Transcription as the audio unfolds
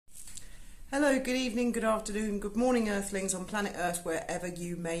Hello, good evening, good afternoon, good morning, Earthlings on planet Earth, wherever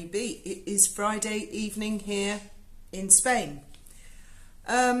you may be. It is Friday evening here in Spain.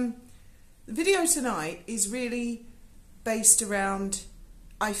 The video tonight is really based around,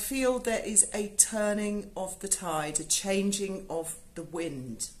 I feel there is a turning of the tide, a changing of the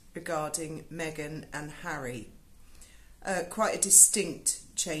wind regarding Meghan and Harry. Quite a distinct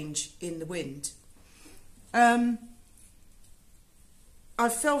change in the wind.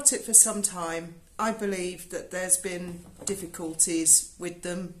 I've felt it for some time. I believe that there's been difficulties with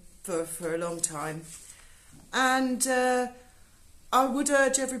them for a long time. And I would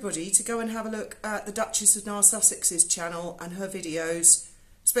urge everybody to go and have a look at the Duchess of Sussex's channel and her videos,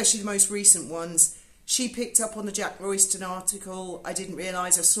 especially the most recent ones. She picked up on the Jack Royston article. I didn't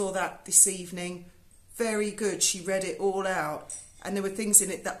realise, I saw that this evening. Very good. She read it all out. And there were things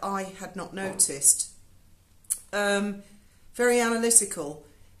in it that I had not noticed. Very analytical,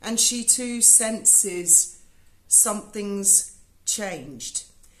 and she too senses something's changed.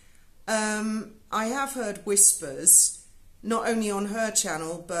 I have heard whispers, not only on her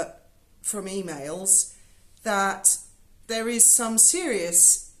channel but from emails, that there is some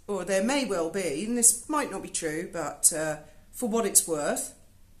serious, or there may well be, and this might not be true, but for what it's worth,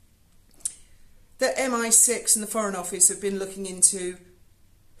 that MI6 and the Foreign Office have been looking into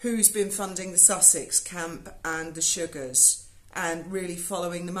who's been funding the Sussex camp and the Sugars and really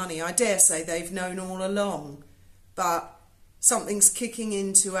following the money. I dare say they've known all along, but something's kicking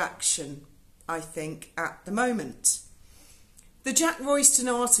into action, I think, at the moment. The Jack Royston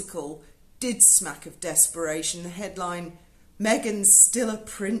article did smack of desperation. The headline, "Meghan's still a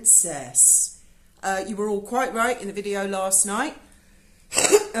princess." You were all quite right in the video last night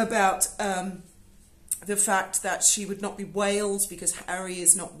about the fact that she would not be Wales because Harry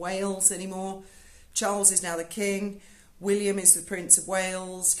is not Wales anymore. Charles is now the king. William is the Prince of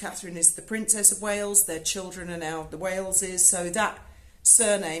Wales. Catherine is the Princess of Wales. Their children are now the Waleses. So that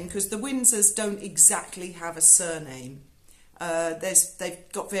surname, because the Windsors don't exactly have a surname.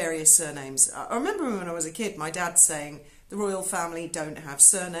 They've got various surnames. I remember when I was a kid, my dad saying the royal family don't have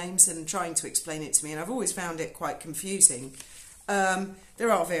surnames and trying to explain it to me. And I've always found it quite confusing.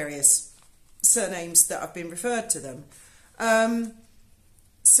 There are various surnames that have been referred to them.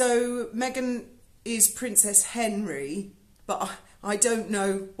 So Meghan is Princess Henry, but I don't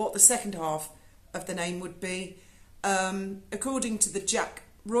know what the second half of the name would be. According to the Jack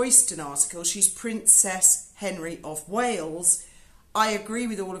Royston article, she's Princess Henry of Wales. I agree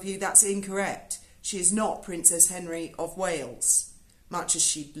with all of you, that's incorrect. She is not Princess Henry of Wales, much as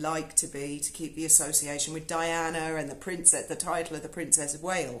she'd like to be, to keep the association with Diana and the title of the Princess of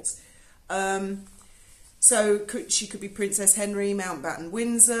Wales. So she could be Princess Henry Mountbatten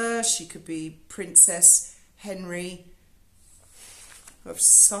Windsor. She could be Princess Henry of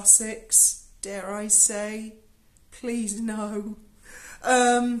Sussex, dare I say. Please no.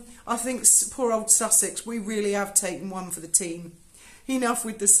 I think poor old Sussex, we really have taken one for the team. Enough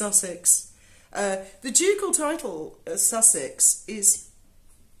with the Sussex. The ducal title of Sussex is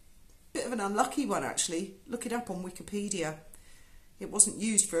a bit of an unlucky one, actually. Look it up on Wikipedia. It wasn't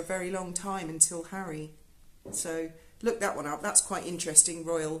used for a very long time until Harry. So look that one up. That's quite interesting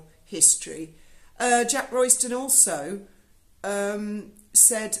royal history. Jack Royston also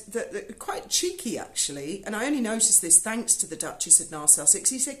said that, quite cheeky actually, and I only noticed this thanks to the Duchess of Sussex,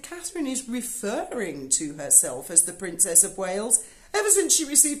 he said Catherine is referring to herself as the Princess of Wales ever since she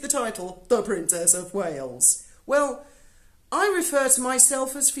received the title, the Princess of Wales. Well, I refer to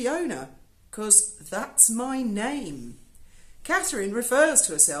myself as Fiona, because that's my name. Catherine refers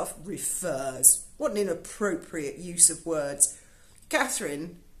to herself, what an inappropriate use of words.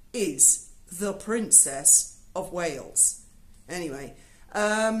 Catherine is the Princess of Wales. Anyway,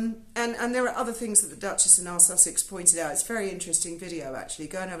 and there are other things that the Duchess of Sussex pointed out. It's a very interesting video, actually.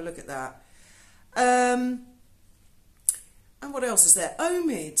 Go and have a look at that. And what else is there?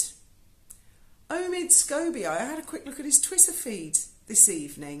 Omid Scobie. I had a quick look at his Twitter feed this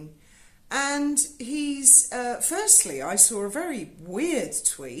evening. And he's, firstly, I saw a very weird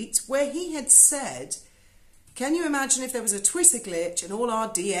tweet where he had said, can you imagine if there was a Twitter glitch and all our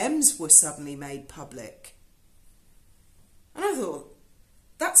DMs were suddenly made public? And I thought,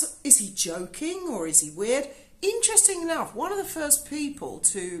 is he joking or is he weird? Interesting enough, one of the first people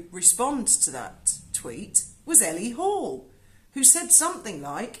to respond to that tweet was Ellie Hall, who said something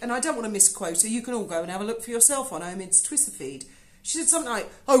like, and I don't want to misquote her, you can all go and have a look for yourself on Omid's Twitter feed. She said something like,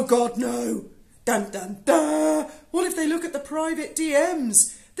 "Oh God, no! Dun dun dun! What if they look at the private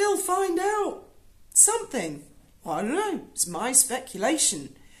DMs? They'll find out something." Well, I don't know. It's my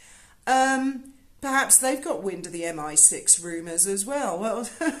speculation. Perhaps they've got wind of the MI6 rumours as well. Well,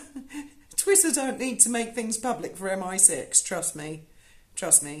 Twitter don't need to make things public for MI6, trust me.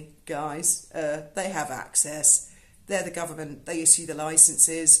 Trust me, guys. They have access. They're the government. They issue the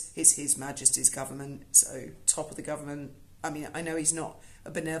licenses. It's His Majesty's government, so top of the government. I mean, I know he's not a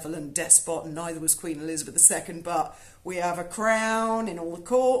benevolent despot, and neither was Queen Elizabeth II, but we have a crown in all the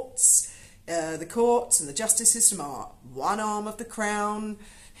courts. The courts and the justice system are one arm of the crown.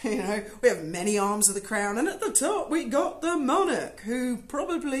 You know, we have many arms of the crown, and at the top we got the monarch, who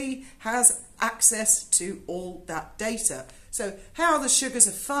probably has access to all that data. So how the sugars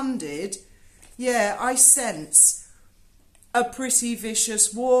are funded, yeah, I sense a pretty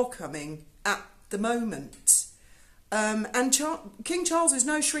vicious war coming at the moment. And King Charles is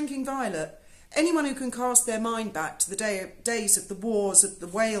no shrinking violet. Anyone who can cast their mind back to the days of the wars of the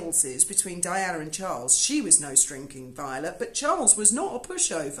Waleses between Diana and Charles, she was no shrinking violet, but Charles was not a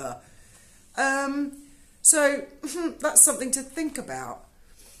pushover. So that's something to think about.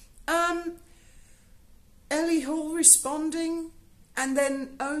 Ellie Hall responding, and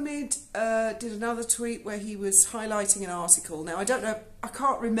then Omid did another tweet where he was highlighting an article. Now, I don't know, I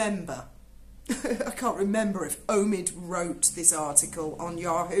can't remember. I can't remember if Omid wrote this article on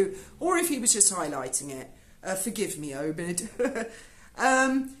Yahoo or if he was just highlighting it. Forgive me, Omid.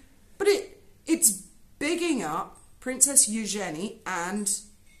 But it's bigging up Princess Eugenie and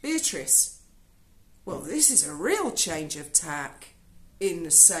Beatrice. Well, this is a real change of tack in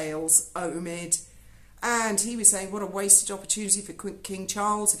the sales, Omid. And he was saying what a wasted opportunity for King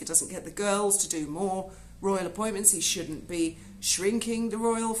Charles if he doesn't get the girls to do more royal appointments. He shouldn't be shrinking the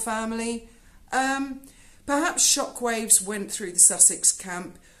royal family. Perhaps shockwaves went through the Sussex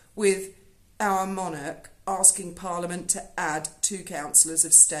camp with our monarch asking Parliament to add 2 councillors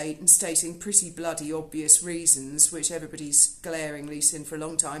of state and stating pretty bloody obvious reasons, which everybody's glaringly seen for a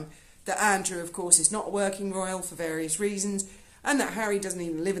long time, that Andrew, of course, is not a working royal for various reasons, and that Harry doesn't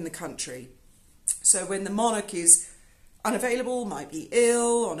even live in the country. So when the monarch is unavailable, might be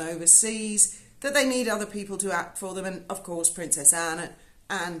ill, on overseas, that they need other people to act for them, and of course Princess Anne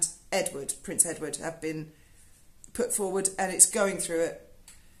and Prince Edward have been put forward, and it's going through it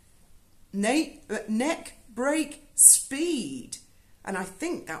neck break speed. And I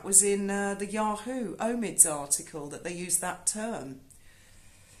think that was in the Yahoo Omid's article that they used that term.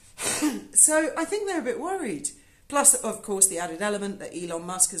 So I think they're a bit worried. Plus, of course, the added element that Elon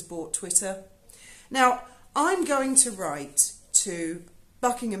Musk has bought Twitter. Now, I'm going to write to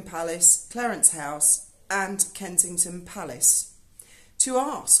Buckingham Palace, Clarence House and Kensington Palace to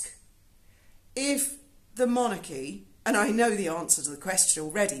ask if the monarchy, and I know the answer to the question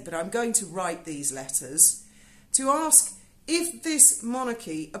already, but I'm going to write these letters, to ask if this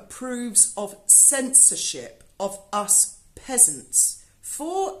monarchy approves of censorship of us peasants.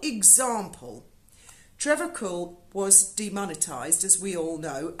 For example, Trevor Kull was demonetised, as we all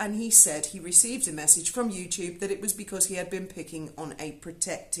know, and he said he received a message from YouTube that it was because he had been picking on a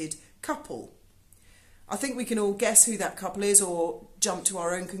protected couple. I think we can all guess who that couple is or jump to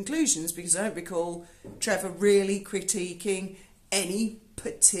our own conclusions, because I don't recall Trevor really critiquing any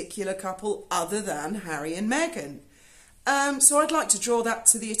particular couple other than Harry and Meghan. So I'd like to draw that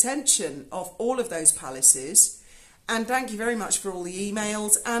to the attention of all of those palaces. And thank you very much for all the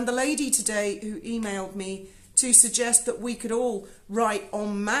emails. And the lady today who emailed me to suggest that we could all write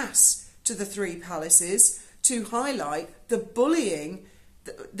en masse to the 3 palaces to highlight the bullying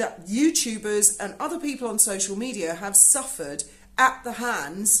that YouTubers and other people on social media have suffered at the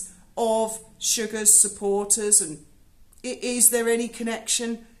hands of Sugar's supporters. And is there any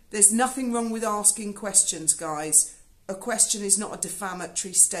connection? There's nothing wrong with asking questions, guys. A question is not a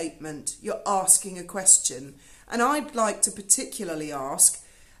defamatory statement. You're asking a question. And I'd like to particularly ask,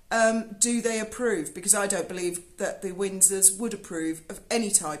 do they approve? Because I don't believe that the Windsors would approve of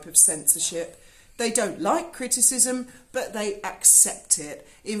any type of censorship. They don't like criticism, but they accept it.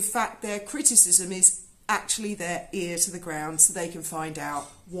 In fact, their criticism is actually their ear to the ground so they can find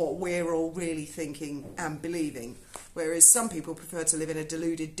out what we're all really thinking and believing. Whereas some people prefer to live in a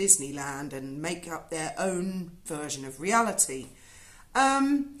deluded Disneyland and make up their own version of reality.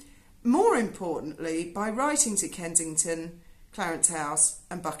 More importantly, by writing to Kensington, Clarence House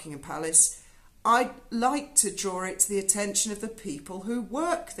and Buckingham Palace, I'd like to draw it to the attention of the people who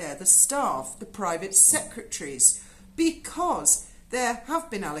work there, the staff, the private secretaries, because there have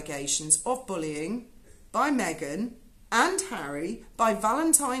been allegations of bullying by Meghan and Harry, by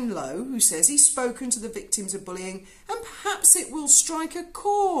Valentine Lowe, who says he's spoken to the victims of bullying, and perhaps it will strike a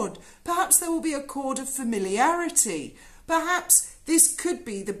chord. Perhaps there will be a chord of familiarity. Perhaps this could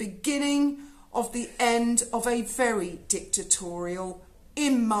be the beginning of the end of a very dictatorial,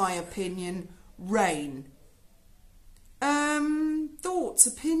 in my opinion, reign. Thoughts,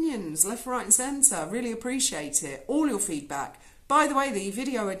 opinions, left, right and centre. Really appreciate it. All your feedback. By the way, the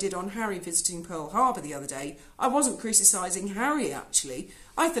video I did on Harry visiting Pearl Harbor the other day, I wasn't criticising Harry actually.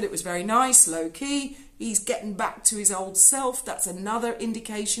 I thought it was very nice, low-key. He's getting back to his old self. That's another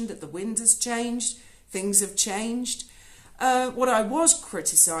indication that the wind has changed. Things have changed. What I was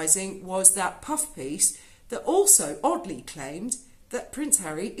criticising was that puff piece that also oddly claimed that Prince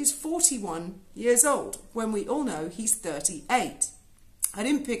Harry is 41 years old, when we all know he's 38. I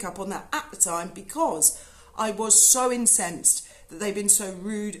didn't pick up on that at the time because I was so incensed that they've been so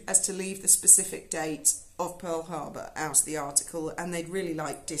rude as to leave the specific date of Pearl Harbor out of the article, and they'd really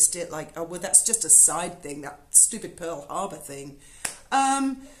like dissed it, like, oh, well, that's just a side thing, that stupid Pearl Harbor thing.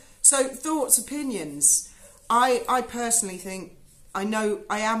 So thoughts, opinions. I personally think, I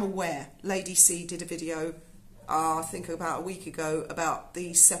am aware, Lady C did a video, I think about a week ago, about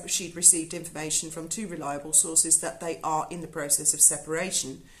she'd received information from 2 reliable sources that they are in the process of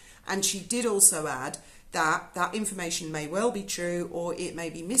separation. And she did also add that that information may well be true, or it may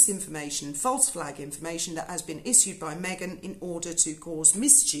be misinformation, false flag information that has been issued by Meghan in order to cause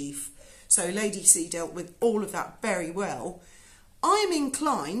mischief. So Lady C dealt with all of that very well. I'm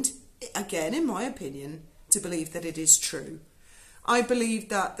inclined, again in my opinion, to believe that it is true. I believe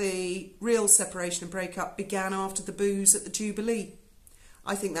that the real separation and breakup began after the boos at the Jubilee.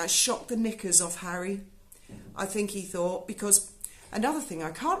 I think that shocked the knickers off Harry. I think he thought, because another thing,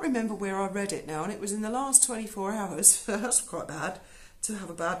 I can't remember where I read it now, and it was in the last 24 hours. That's quite bad, to have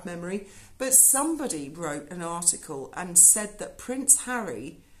a bad memory. But somebody wrote an article and said that Prince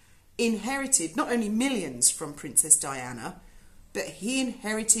Harry inherited not only millions from Princess Diana, but he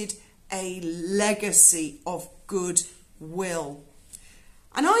inherited a legacy of goodwill.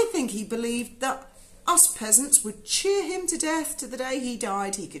 And I think he believed that us peasants would cheer him to death to the day he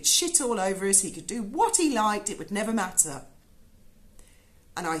died. He could shit all over us, he could do what he liked, it would never matter.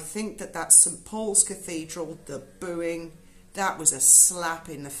 And I think that St Paul's Cathedral, the booing, that was a slap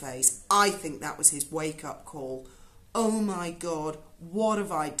in the face. I think that was his wake-up call. Oh my God, what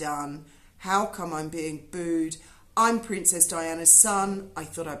have I done? How come I'm being booed? I'm Princess Diana's son. I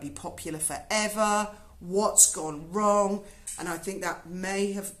thought I'd be popular forever. What's gone wrong? And I think that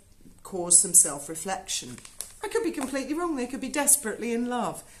may have caused some self-reflection. I could be completely wrong. They could be desperately in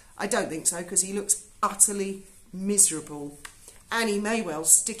love. I don't think so, because he looks utterly miserable. And he may well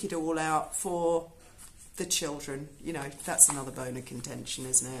stick it all out for the children. You know, that's another bone of contention,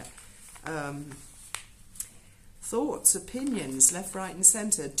 isn't it? Thoughts, opinions, left, right and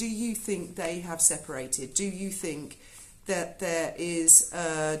centre. Do you think they have separated? Do you think that there is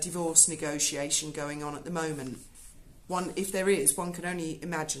a divorce negotiation going on at the moment? If there is, one can only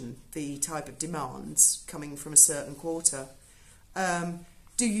imagine the type of demands coming from a certain quarter.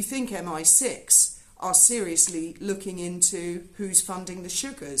 Do you think MI6 are seriously looking into who's funding the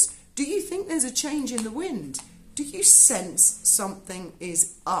sugars? Do you think there's a change in the wind? Do you sense something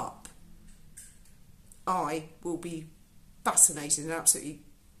is up? I will be fascinated and absolutely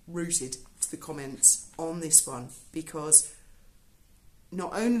rooted to the comments on this one, because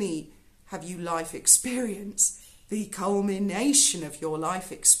not only have you life experience, the culmination of your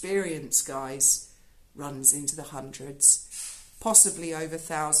life experience, guys, runs into the hundreds, possibly over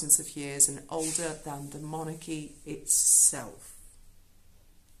thousands of years, and older than the monarchy itself.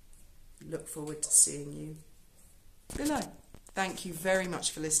 Look forward to seeing you below. Thank you very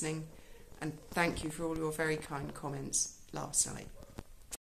much for listening, and thank you for all your very kind comments last night.